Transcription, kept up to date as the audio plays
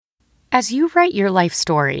As you write your life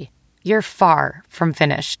story, you're far from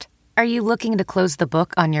finished. Are you looking to close the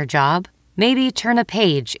book on your job? Maybe turn a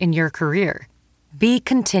page in your career? Be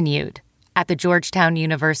continued at the Georgetown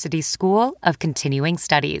University School of Continuing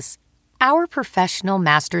Studies. Our professional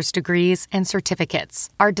master's degrees and certificates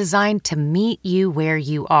are designed to meet you where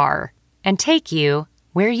you are and take you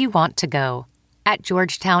where you want to go. At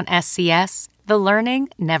Georgetown SCS, the learning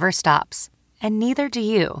never stops, and neither do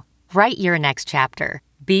you. Write your next chapter.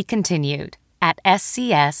 Be continued at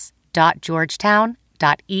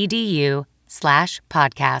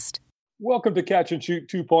scs.georgetown.edu/podcast. Welcome to Catch and Shoot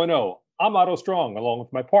 2.0. I'm Otto Strong, along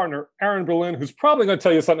with my partner, Aaron Berlin, who's probably going to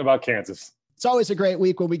tell you something about Kansas. It's always a great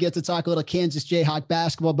week when we get to talk a little Kansas Jayhawk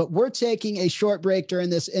basketball, but we're taking a short break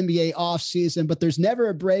during this NBA offseason, but there's never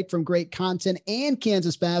a break from great content and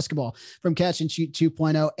Kansas basketball from Catch and Shoot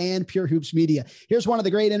 2.0 and Pure Hoops Media. Here's one of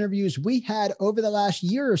the great interviews we had over the last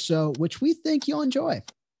year or so, which we think you'll enjoy.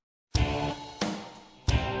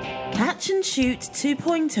 Catch and Shoot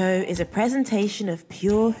 2.0 is a presentation of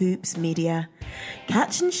Pure Hoops Media.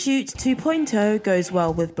 Catch and Shoot 2.0 goes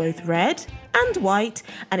well with both red and white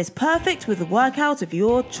and is perfect with the workout of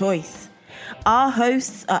your choice. Our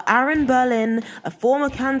hosts are Aaron Berlin, a former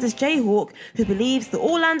Kansas Jayhawk who believes the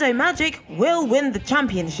Orlando Magic will win the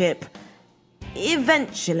championship.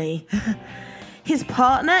 Eventually. His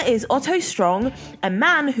partner is Otto Strong, a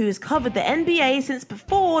man who has covered the NBA since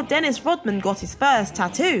before Dennis Rodman got his first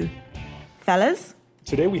tattoo. Fellas?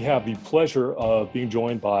 Today we have the pleasure of being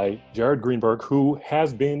joined by Jared Greenberg, who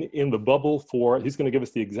has been in the bubble he's going to give us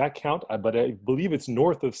the exact count, but I believe it's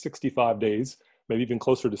north of 65 days, maybe even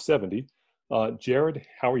closer to 70. Jared,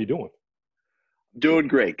 how are you doing? Doing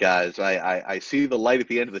great, guys. I see the light at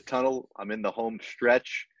the end of the tunnel. I'm in the home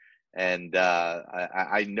stretch, and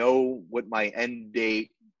I know what my end date,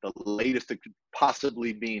 the latest it could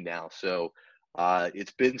possibly be now. So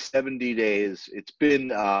it's been 70 days. It's been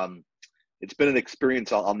an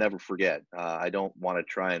experience I'll never forget. I don't want to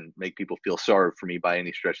try and make people feel sorry for me by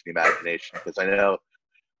any stretch of the imagination, because I know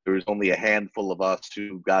there was only a handful of us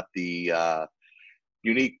who got the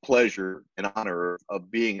unique pleasure and honor of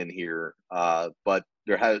being in here. But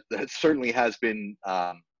there certainly has been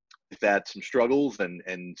some struggles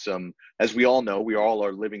and some, as we all know, we all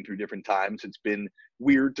are living through different times. It's been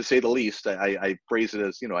weird, to say the least. I phrase it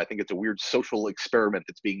as, I think it's a weird social experiment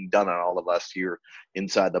that's being done on all of us here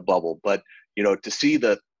inside the bubble. But, to see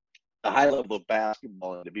the high level of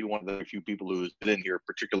basketball and to be one of the few people who's been in here,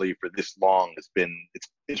 particularly for this long,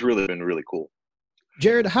 it's really been really cool.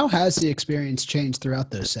 Jared, how has the experience changed throughout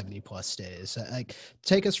those 70-plus days?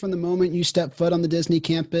 Take us from the moment you stepped foot on the Disney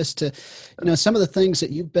campus to, some of the things that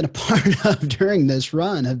you've been a part of during this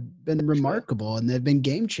run have been remarkable, and they've been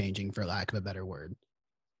game-changing, for lack of a better word.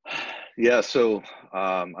 Yeah, so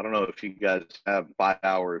I don't know if you guys have 5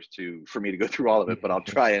 hours for me to go through all of it, but I'll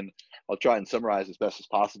try and summarize as best as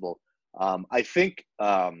possible. I think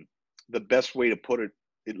the best way to put it,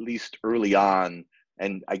 at least early on,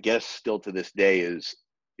 and I guess still to this day, is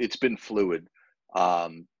it's been fluid.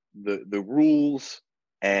 The rules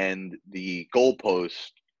and the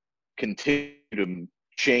goalposts continue to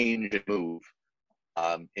change and move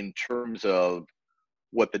in terms of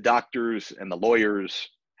what the doctors and the lawyers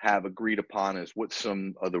have agreed upon as what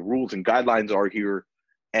some of the rules and guidelines are here,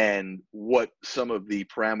 and what some of the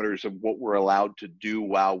parameters of what we're allowed to do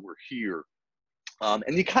while we're here.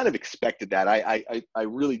 And you kind of expected that. I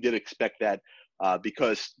really did expect that.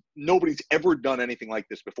 Because nobody's ever done anything like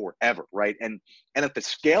this before, ever, right? And at the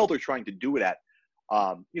scale they're trying to do it at,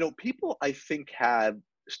 people, I think, have,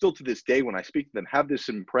 still to this day when I speak to them, have this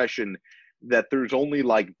impression that there's only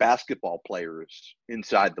like basketball players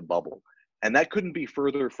inside the bubble. And that couldn't be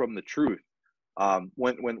further from the truth.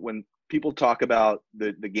 When people talk about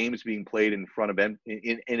the games being played in front of in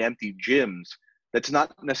empty gyms, that's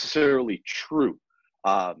not necessarily true.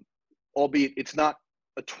 Albeit it's not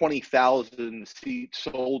a 20,000 seat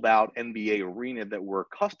sold out NBA arena that we're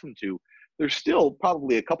accustomed to. There's still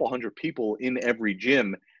probably a couple hundred people in every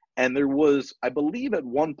gym. And there was, I believe at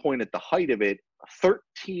one point at the height of it,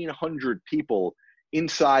 1,300 people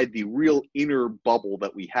inside the real inner bubble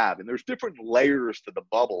that we have. And there's different layers to the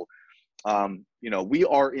bubble. We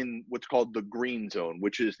are in what's called the green zone,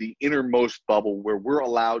 which is the innermost bubble where we're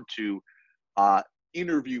allowed to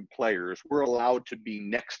interview players. We're allowed to be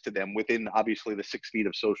next to them within obviously the 6 feet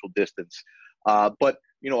of social distance. But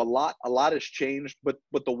a lot has changed. But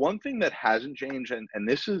the one thing that hasn't changed, and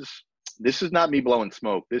this is not me blowing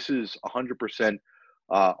smoke, this is 100%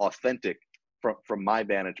 authentic from my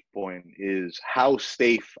vantage point, is how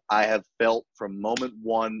safe I have felt from moment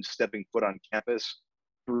one stepping foot on campus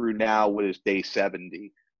through now what is day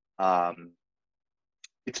 70.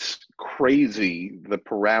 It's crazy the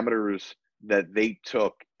parameters that they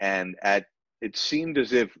took, and it seemed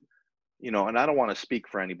as if, and I don't want to speak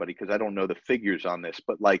for anybody because I don't know the figures on this,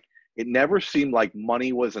 but like it never seemed like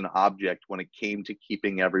money was an object when it came to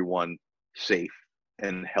keeping everyone safe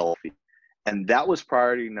and healthy. And that was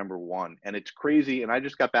priority number one. And it's crazy. And I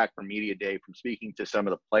just got back from media day from speaking to some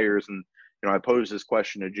of the players, and I posed this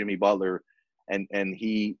question to Jimmy Butler, and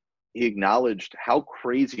he acknowledged how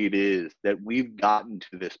crazy it is that we've gotten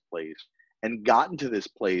to this place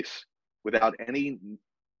without any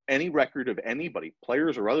record of anybody,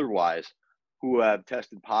 players or otherwise, who have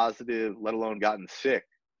tested positive, let alone gotten sick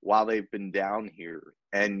while they've been down here.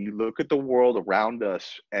 And you look at the world around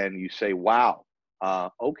us and you say, wow,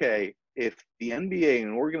 okay, if the NBA,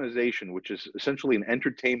 an organization which is essentially an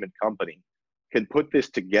entertainment company, can put this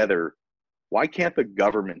together, why can't the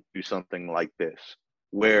government do something like this,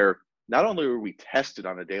 where not only are we tested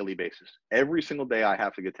on a daily basis, every single day I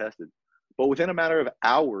have to get tested, but within a matter of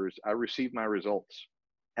hours, I receive my results.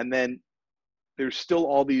 And then there's still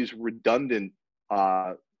all these redundant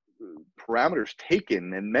parameters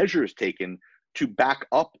taken and measures taken to back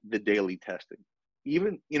up the daily testing.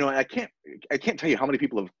 Even, I can't tell you how many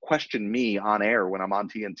people have questioned me on air when I'm on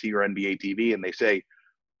TNT or NBA TV, and they say,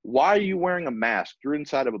 why are you wearing a mask? You're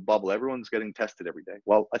inside of a bubble. Everyone's getting tested every day.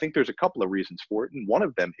 Well, I think there's a couple of reasons for it. And one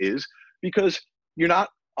of them is because you're not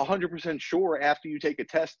 100% sure after you take a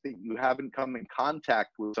test that you haven't come in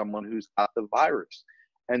contact with someone who's got the virus.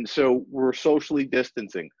 And so we're socially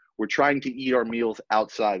distancing. We're trying to eat our meals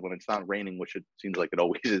outside when it's not raining, which it seems like it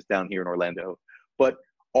always is down here in Orlando. But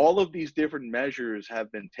all of these different measures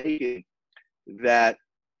have been taken that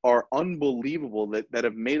are unbelievable, that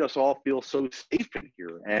have made us all feel so safe in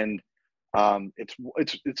here. And it's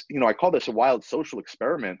I call this a wild social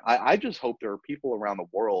experiment. I just hope there are people around the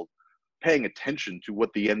world paying attention to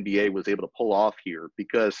what the NBA was able to pull off here,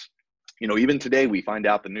 because even today we find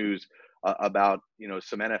out the news about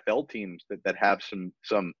some NFL teams that have some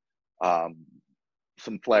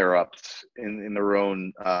flare-ups in their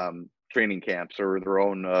own training camps or their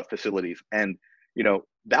own facilities. And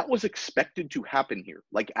that was expected to happen here.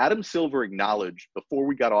 Like Adam Silver acknowledged before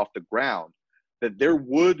we got off the ground that there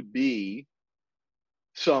would be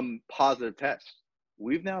some positive tests.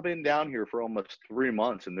 We've now been down here for almost 3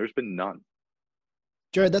 months and there's been none.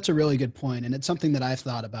 Jared, that's a really good point. And it's something that I've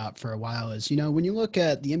thought about for a while is, when you look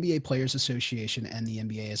at the NBA Players Association and the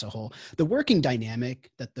NBA as a whole, the working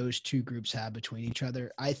dynamic that those two groups have between each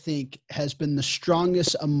other, I think has been the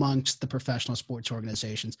strongest amongst the professional sports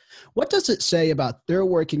organizations. What does it say about their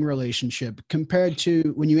working relationship compared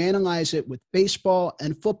to when you analyze it with baseball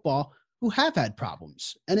and football, who have had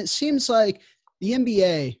problems? And it seems like the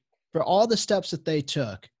NBA, for all the steps that they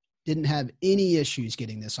took, didn't have any issues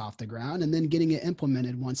getting this off the ground and then getting it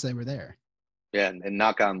implemented once they were there. Yeah, and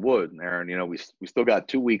knock on wood, Aaron, we still got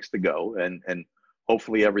 2 weeks to go, and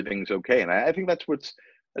hopefully everything's okay. And I think that's what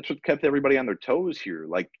kept everybody on their toes here.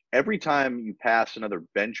 Like every time you pass another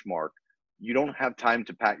benchmark, you don't have time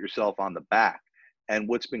to pat yourself on the back. And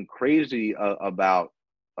what's been crazy about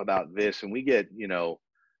this, and we get,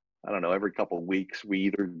 I don't know, every couple of weeks, we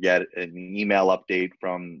either get an email update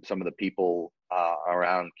from some of the people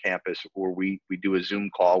around campus, or we do a Zoom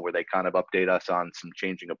call where they kind of update us on some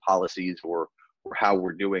changing of policies or how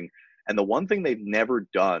we're doing. And the one thing they've never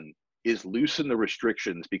done is loosen the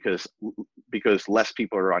restrictions because less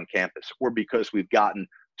people are on campus, or because we've gotten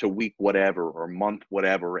to week whatever or month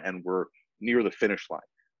whatever and we're near the finish line.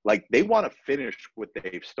 Like they want to finish what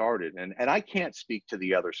they've started. And I can't speak to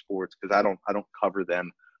the other sports because I don't cover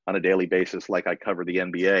them on a daily basis like I cover the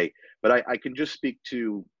NBA. But I can just speak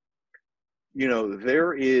to,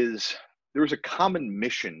 there's a common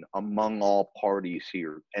mission among all parties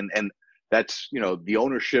here. And that's, the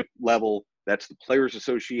ownership level, that's the Players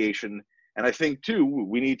Association. And I think, too,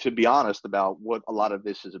 we need to be honest about what a lot of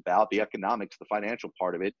this is about, the economics, the financial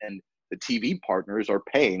part of it. And the TV partners are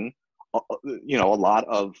paying, a lot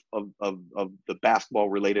of the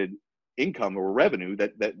basketball-related income or revenue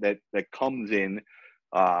that comes in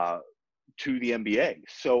to the NBA.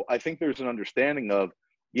 So I think there's an understanding of,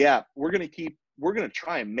 we're going to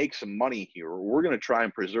try and make some money here, or we're going to try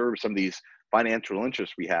and preserve some of these financial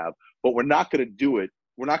interests we have, but we're not going to do it.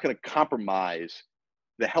 We're not going to compromise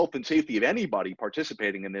the health and safety of anybody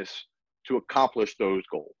participating in this to accomplish those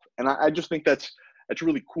goals. And I just think that's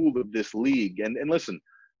really cool of this league. And listen,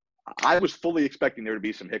 I was fully expecting there to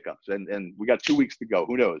be some hiccups, and we got 2 weeks to go.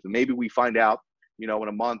 Who knows? And maybe we find out, in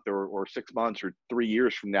a month or 6 months or 3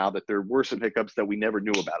 years from now that there were some hiccups that we never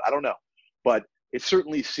knew about. I don't know. But it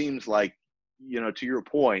certainly seems like, to your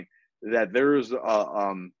point, that there's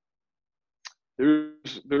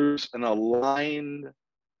an aligned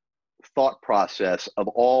thought process of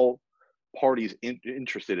all parties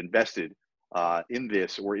interested, invested in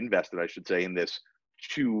this, or invested, I should say, in this,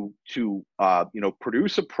 to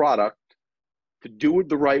produce a product, to do it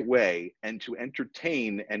the right way, and to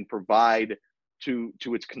entertain and provide to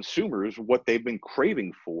its consumers what they've been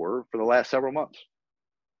craving for the last several months.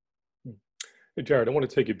 Hey, Jared, I want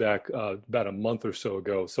to take you back about a month or so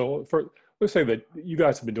ago. So let's say that you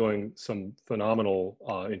guys have been doing some phenomenal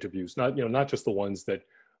interviews, not just the ones that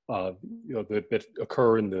that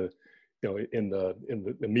occur in the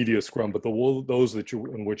media scrum, but those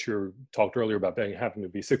in which you talked earlier about having to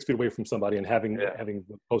be 6 feet away from somebody and having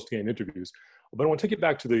the post-game interviews. But I want to take you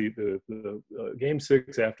back to the game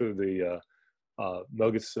 6 after the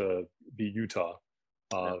Nuggets beat Utah.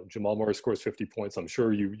 Jamal Murray scores 50 points. I'm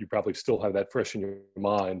sure you probably still have that fresh in your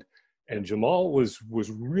mind. And Jamal was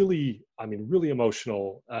really, really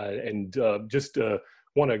emotional, and just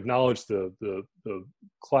want to acknowledge the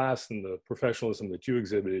class and the professionalism that you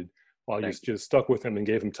exhibited while you just stuck with him and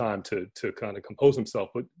gave him time to kind of compose himself.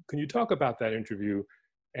 But can you talk about that interview,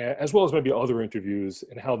 as well as maybe other interviews,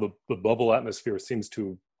 and how the bubble atmosphere seems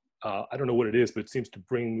to, I don't know what it is, but it seems to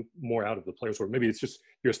bring more out of the players, or maybe it's just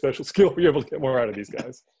your special skill, you're able to get more out of these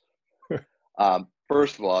guys.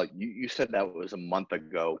 First of all, you said that was a month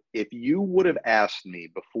ago. If you would have asked me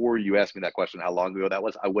before you asked me that question, how long ago that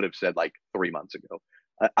was, I would have said like 3 months ago.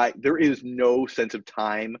 There is no sense of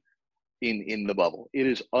time in the bubble. It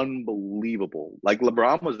is unbelievable. Like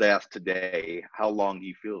LeBron was asked today how long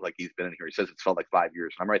he feels like he's been in here. He says it's felt like 5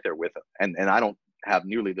 years. I'm right there with him. And I don't have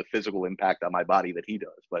nearly the physical impact on my body that he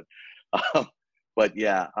does. But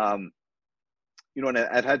yeah, and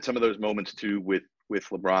I've had some of those moments too with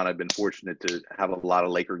LeBron. I've been fortunate to have a lot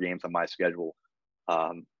of Laker games on my schedule.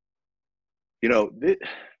 As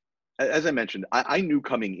I mentioned, I knew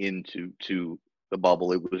coming into the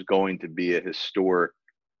bubble, it was going to be a historic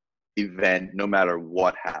event no matter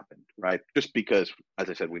what happened, right? Just because, as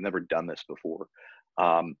I said, we've never done this before.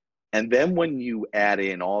 And then when you add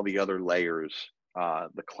in all the other layers,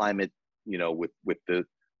 the climate, with the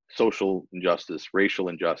social injustice, racial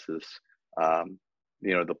injustice,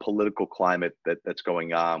 the political climate that's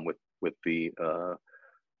going on with the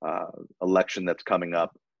election that's coming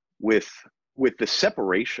up, with the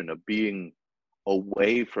separation of being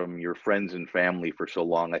away from your friends and family for so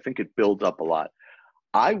long, I think it builds up a lot.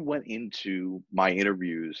 I went into my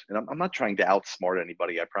interviews, and I'm not trying to outsmart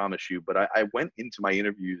anybody, I promise you, but I went into my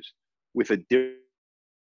interviews with a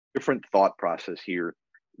different thought process here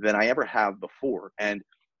than I ever have before. And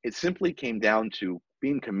it simply came down to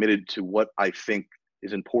being committed to what I think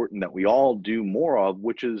is important that we all do more of,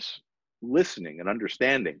 which is listening and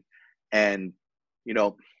understanding. And,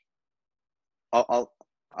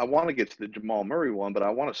 I want to get to the Jamal Murray one, but I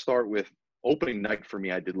want to start with opening night for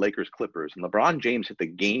me. I did Lakers Clippers, and LeBron James hit the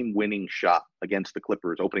game-winning shot against the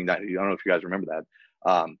Clippers opening night. I don't know if you guys remember that.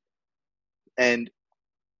 And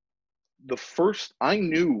I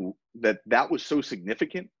knew that was so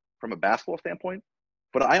significant from a basketball standpoint,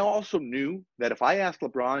 but I also knew that if I asked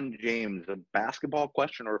LeBron James a basketball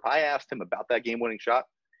question, or if I asked him about that game-winning shot,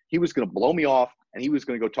 he was going to blow me off, and he was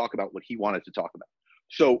going to go talk about what he wanted to talk about.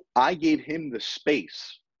 So I gave him the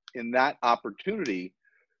space in that opportunity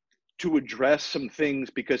to address some things,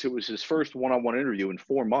 because it was his first one-on-one interview in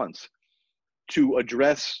 4 months, to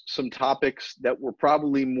address some topics that were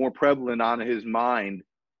probably more prevalent on his mind.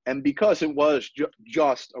 And because it was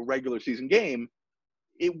just a regular season game,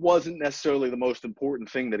 it wasn't necessarily the most important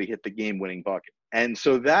thing that he hit the game-winning bucket. And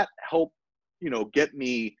so that helped, get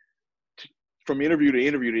me from interview to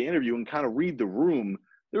interview to interview and kind of read the room.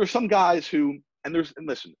 There are some guys who, and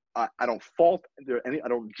listen, I don't fault, I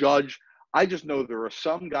don't judge. I just know there are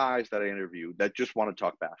some guys that I interview that just want to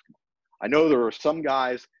talk basketball. I know there are some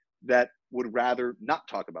guys that would rather not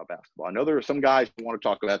talk about basketball. I know there are some guys who want to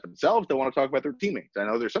talk about themselves, that want to talk about their teammates. I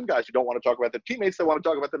know there's some guys who don't want to talk about their teammates, that want to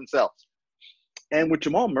talk about themselves. And with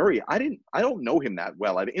Jamal Murray, I don't know him that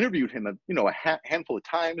well. I've interviewed him a handful of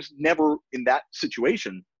times, never in that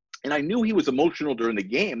situation. And I knew he was emotional during the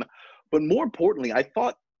game, but more importantly,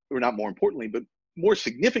 but more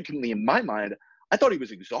significantly in my mind, I thought he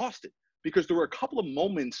was exhausted, because there were a couple of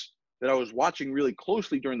moments that I was watching really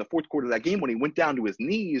closely during the fourth quarter of that game when he went down to his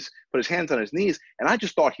knees, put his hands on his knees, and I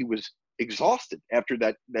just thought he was exhausted after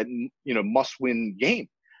that must-win game.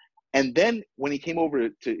 And then when he came over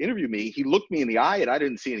to interview me, he looked me in the eye, and I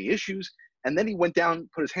didn't see any issues. And then he went down,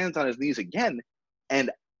 put his hands on his knees again, and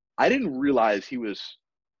I didn't realize he was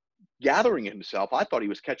gathering himself. I thought he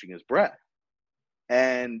was catching his breath,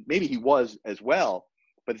 and maybe he was as well.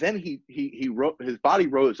 But then his body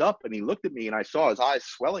rose up, and he looked at me, and I saw his eyes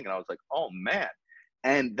swelling, and I was like, oh man.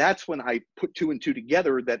 And that's when I put two and two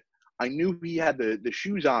together, that I knew he had the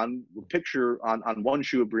shoes on, a picture on one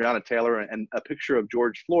shoe of Breonna Taylor and a picture of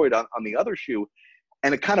George Floyd on the other shoe.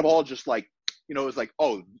 And it kind of all just like, it was like,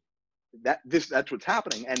 oh, that's what's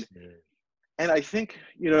happening. And I think,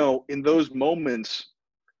 in those moments,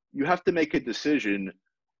 you have to make a decision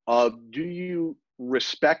of, do you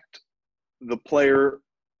respect the player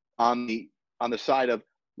on the side of,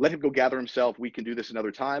 let him go gather himself, we can do this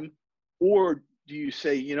another time? Or do you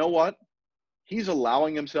say, you know what? He's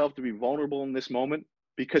allowing himself to be vulnerable in this moment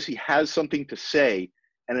because he has something to say.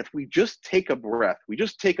 And if we just take a breath, we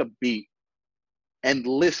just take a beat and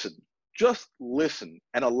just listen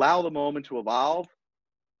and allow the moment to evolve,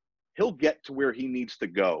 he'll get to where he needs to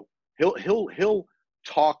go. He'll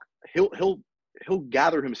talk, he'll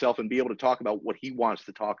gather himself and be able to talk about what he wants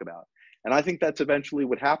to talk about. And I think that's eventually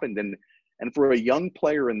what happened. And for a young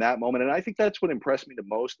player in that moment, and I think that's what impressed me the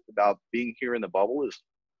most about being here in the bubble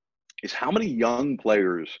is how many young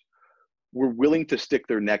players were willing to stick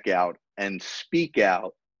their neck out and speak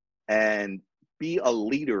out and be a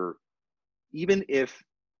leader, even if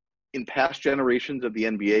in past generations of the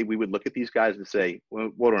NBA, we would look at these guys and say, well,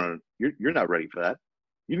 hold on, you're not ready for that.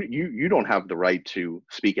 You don't have the right to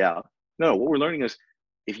speak out. No, what we're learning is,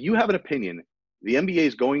 if you have an opinion, the NBA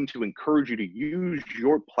is going to encourage you to use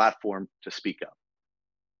your platform to speak up.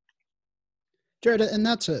 Jared, and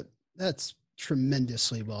that's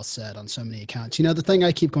tremendously well said on so many accounts. The thing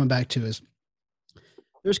I keep going back to is,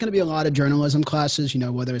 there's going to be a lot of journalism classes,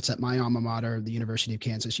 whether it's at my alma mater, the University of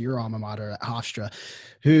Kansas, your alma mater at Hofstra,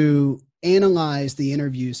 who analyze the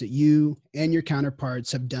interviews that you and your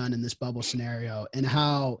counterparts have done in this bubble scenario, and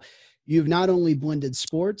how you've not only blended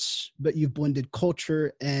sports, but you've blended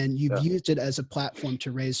culture, and you've used it as a platform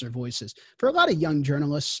to raise their voices. For a lot of young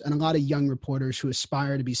journalists and a lot of young reporters who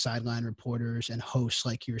aspire to be sideline reporters and hosts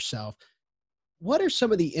like yourself, what are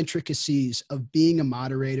some of the intricacies of being a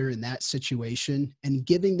moderator in that situation and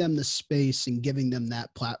giving them the space and giving them that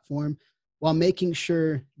platform while making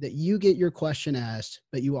sure that you get your question asked,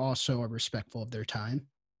 but you also are respectful of their time?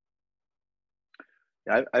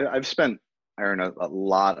 I've spent, Aaron, a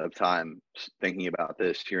lot of time thinking about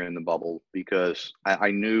this here in the bubble, because I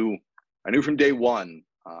knew from day one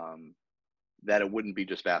that it wouldn't be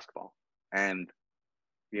just basketball. And,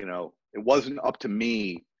 it wasn't up to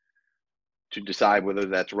me to decide whether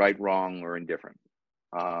that's right, wrong, or indifferent.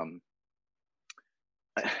 I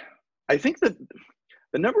think that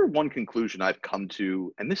the number one conclusion I've come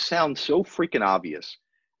to, and this sounds so freaking obvious,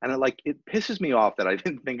 and it pisses me off that I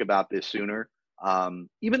didn't think about this sooner.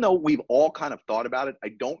 Even though we've all kind of thought about it, I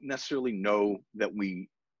don't necessarily know that we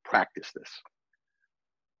practice this.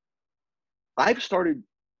 I've started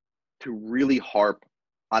to really harp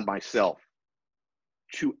on myself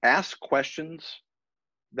to ask questions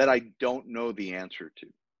that I don't know the answer to,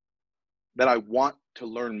 that I want to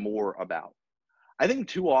learn more about. I think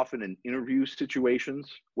too often in interview situations,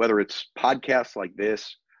 whether it's podcasts like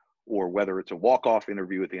this, or whether it's a walk-off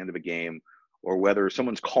interview at the end of a game, or whether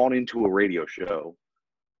someone's calling into a radio show,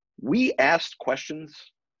 we ask questions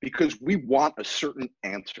because we want a certain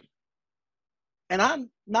answer. And I'm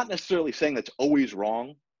not necessarily saying that's always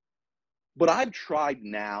wrong, but I've tried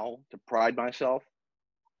now to pride myself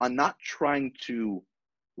on not trying to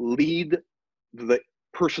lead the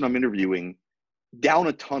person I'm interviewing down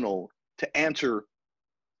a tunnel to answer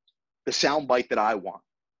the soundbite that I want.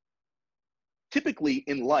 Typically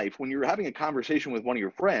in life, when you're having a conversation with one of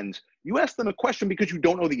your friends, you ask them a question because you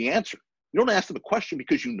don't know the answer. You don't ask them a question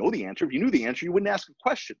because you know the answer. If you knew the answer, you wouldn't ask a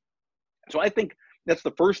question. So I think that's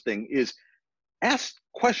the first thing, is ask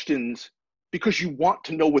questions because you want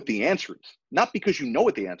to know what the answer is, not because you know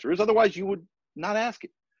what the answer is. Otherwise, you would not ask it.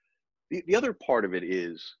 The other part of it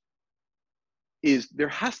is there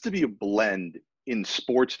has to be a blend in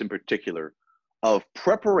sports in particular of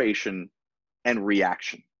preparation and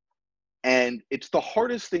reaction. And it's the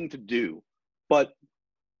hardest thing to do, but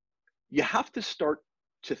you have to start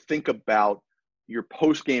to think about your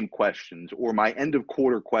post-game questions, or my end of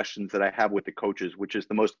quarter questions that I have with the coaches, which is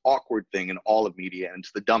the most awkward thing in all of media. And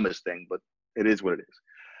it's the dumbest thing, but it is what it is.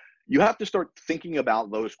 You have to start thinking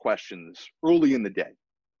about those questions early in the day.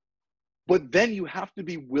 But then you have to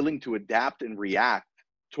be willing to adapt and react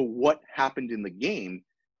to what happened in the game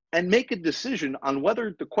and make a decision on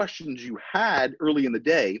whether the questions you had early in the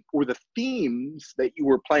day, or the themes that you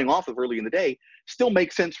were playing off of early in the day, still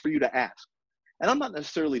make sense for you to ask. And I'm not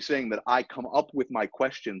necessarily saying that I come up with my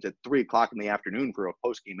questions at 3:00 in the afternoon for a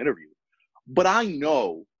post-game interview, but I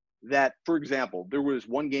know that, for example, there was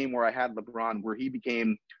one game where I had LeBron where he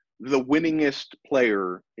became the winningest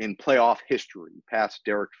player in playoff history past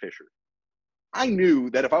Derek Fisher. I knew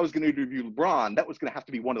that if I was going to interview LeBron, that was going to have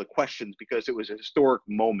to be one of the questions because it was a historic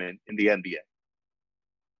moment in the NBA.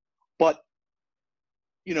 But,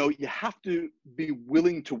 you know, you have to be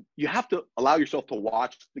willing to, you have to allow yourself to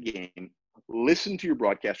watch the game, listen to your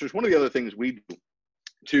broadcasters. One of the other things we do,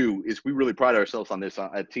 too, is we really pride ourselves on this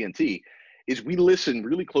at TNT, is we listen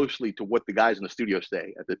really closely to what the guys in the studio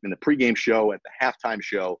say in the pregame show, at the halftime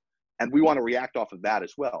show, and we want to react off of that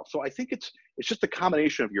as well. So I think it's just a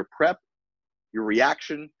combination of your prep, your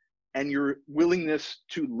reaction, and your willingness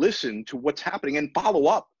to listen to what's happening and follow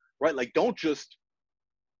up, right? Like don't just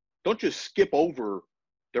skip over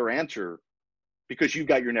their answer because you've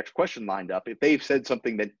got your next question lined up if they've said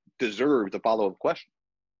something that deserves a follow-up question.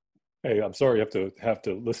 Hey, I'm sorry you have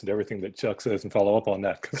to listen to everything that Chuck says and follow up on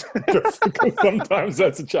that because sometimes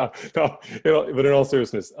that's a job. No, but in all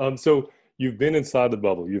seriousness, so you've been inside the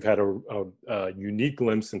bubble. You've had a unique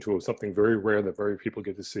glimpse into something very rare that very people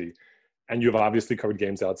get to see, and you've obviously covered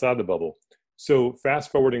games outside the bubble. So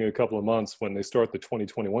fast forwarding a couple of months when they start the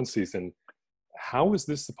 2021 season, how is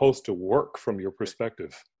this supposed to work from your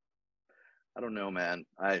perspective? I don't know, man.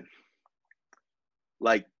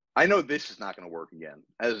 I know this is not going to work again.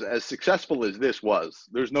 As successful as this was,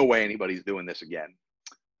 there's no way anybody's doing this again.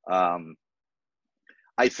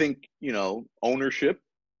 I think, you know, ownership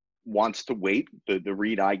wants to wait. The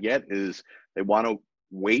read I get is they want to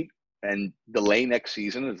wait and delay next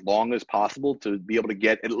season as long as possible to be able to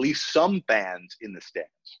get at least some fans in the stands.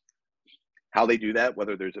 How they do that,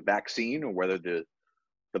 whether there's a vaccine or whether the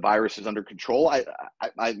virus is under control, I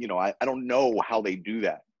don't know how they do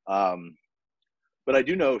that. But I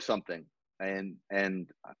do know something, and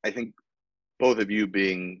I think both of you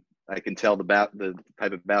being, I can tell the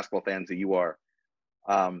type of basketball fans that you are.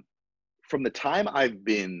 From the time I've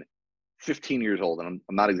been 15 years old, and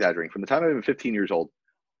I'm not exaggerating, from the time I've been 15 years old,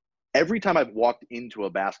 every time I've walked into a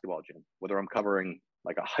basketball gym, whether I'm covering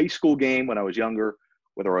like a high school game when I was younger,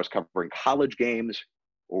 whether I was covering college games,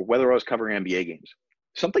 or whether I was covering NBA games,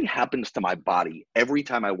 something happens to my body every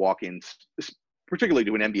time I walk in, particularly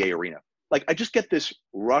to an NBA arena. Like I just get this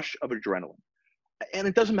rush of adrenaline. And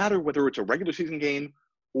it doesn't matter whether it's a regular season game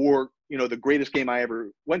or, you know, the greatest game I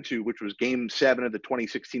ever went to, which was Game 7 of the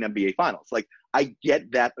 2016 NBA Finals. Like I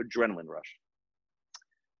get that adrenaline rush.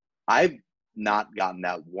 I've not gotten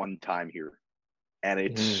that one time here. And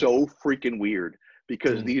it's so freaking weird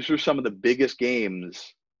because these are some of the biggest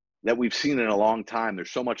games that we've seen in a long time.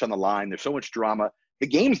 There's so much on the line. There's so much drama. The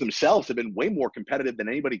games themselves have been way more competitive than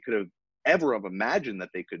anybody could have ever have imagined that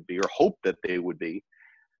they could be or hoped that they would be.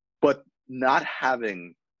 But not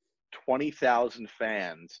having 20,000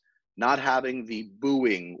 fans, not having the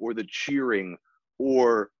booing or the cheering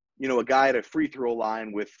or, you know, a guy at a free throw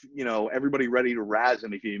line with, you know, everybody ready to razz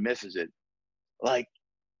him if he misses it. Like,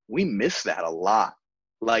 we miss that a lot.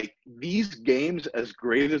 Like, these games, as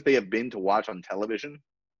great as they have been to watch on television,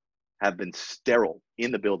 have been sterile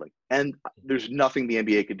in the building. And there's nothing the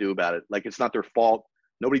NBA could do about it. Like, it's not their fault.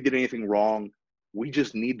 Nobody did anything wrong. We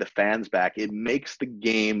just need the fans back. It makes the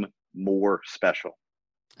game more special.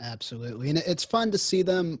 Absolutely. And it's fun to see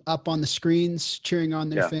them up on the screens cheering on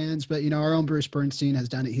their fans. But, you know, our own Bruce Bernstein has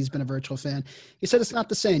done it. He's been a virtual fan. He said it's not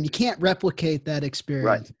the same. You can't replicate that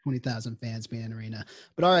experience of 20,000 fans being in an arena.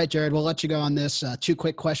 But all right, Jared, we'll let you go on this. 2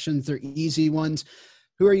 quick questions. They're easy ones.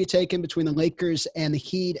 Who are you taking between the Lakers and the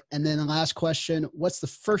Heat? And then the last question, what's the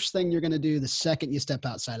first thing you're going to do the second you step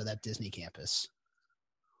outside of that Disney campus?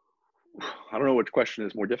 I don't know which question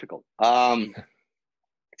is more difficult.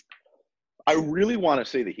 I really want to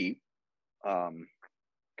say the Heat. Can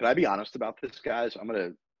I be honest about this, guys? I'm going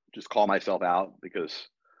to just call myself out because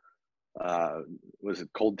was it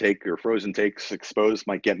cold take or frozen takes exposed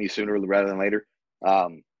might get me sooner rather than later.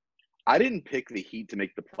 I didn't pick the Heat to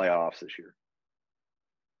make the playoffs this year.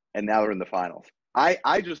 And now they're in the finals.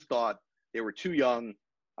 I just thought they were too young.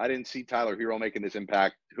 I didn't see Tyler Hero making this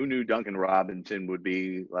impact. Who knew Duncan Robinson would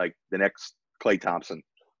be like the next Klay Thompson?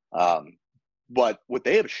 But what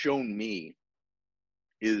they have shown me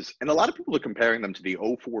is, and a lot of people are comparing them to the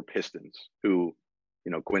 04 Pistons, who,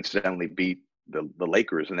 you know, coincidentally beat the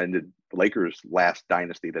Lakers and ended the Lakers' last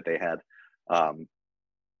dynasty that they had.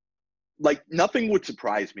 Like, nothing would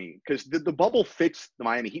surprise me because the bubble fits the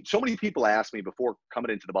Miami Heat. So many people asked me before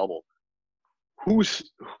coming into the bubble, who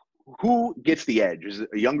gets the edge? Is it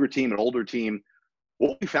a younger team, an older team?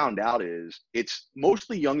 What we found out is it's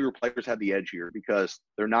mostly younger players have the edge here because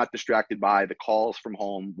they're not distracted by the calls from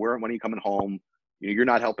home. When are you coming home? You're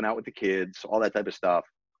not helping out with the kids, all that type of stuff.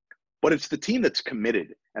 But it's the team that's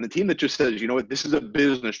committed and the team that just says, you know what, this is a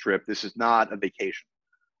business trip. This is not a vacation.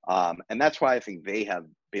 And that's why I think they have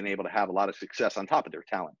been able to have a lot of success on top of their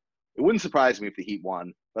talent. It wouldn't surprise me if the Heat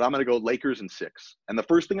won, but I'm going to go Lakers in 6. And the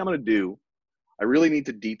first thing I'm going to do, I really need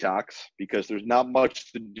to detox because there's not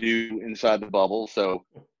much to do inside the bubble. So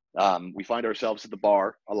we find ourselves at the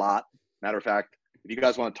bar a lot. Matter of fact, if you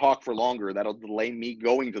guys want to talk for longer, that'll delay me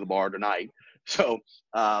going to the bar tonight. So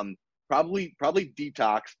probably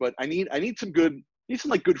detox, but I need some good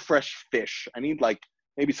fresh fish. I need like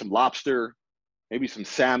maybe some lobster, maybe some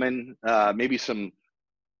salmon, maybe some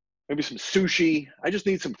sushi. I just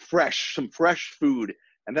need some fresh food.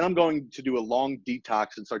 And then I'm going to do a long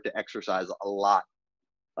detox and start to exercise a lot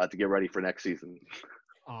to get ready for next season.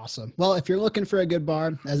 Awesome. Well, if you're looking for a good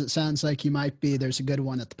bar, as it sounds like you might be, there's a good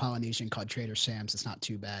one at the Polynesian called Trader Sam's. It's not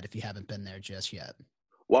too bad if you haven't been there just yet.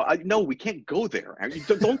 Well, no, we can't go there. I mean,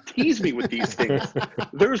 don't tease me with these things.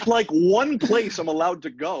 There's like one place I'm allowed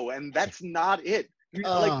to go, and that's not it.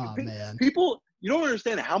 Man. People, you don't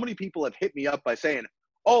understand how many people have hit me up by saying,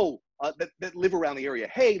 that live around the area,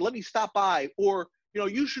 hey, let me stop by, or,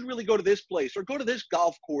 you should really go to this place, or go to this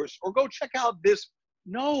golf course, or go check out this.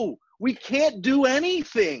 No, we can't do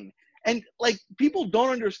anything. And like, people don't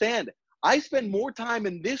understand. I spend more time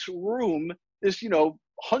in this room, this,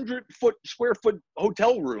 100 square foot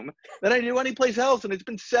hotel room than I do any place else. And it's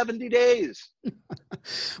been 70 days.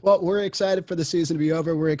 Well, we're excited for the season to be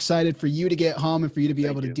over. We're excited for you to get home and for you to be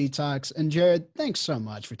able to detox. And Jared, thanks so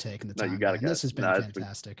much for taking the time. No, you got it, this has been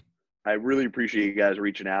fantastic. I really appreciate you guys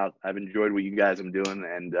reaching out. I've enjoyed what you guys have been doing,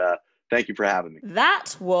 and thank you for having me.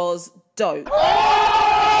 That was dope.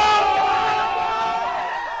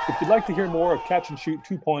 If you'd like to hear more of Catch and Shoot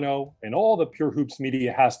 2.0 and all the Pure Hoops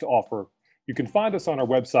Media has to offer, you can find us on our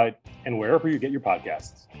website and wherever you get your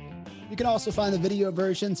podcasts. You can also find the video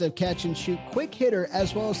versions of Catch and Shoot Quick Hitter,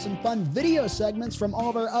 as well as some fun video segments from all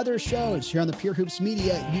of our other shows here on the Pure Hoops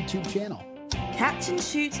Media YouTube channel. Catch and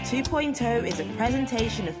Shoot 2.0 is a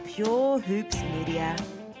presentation of Pure Hoops Media.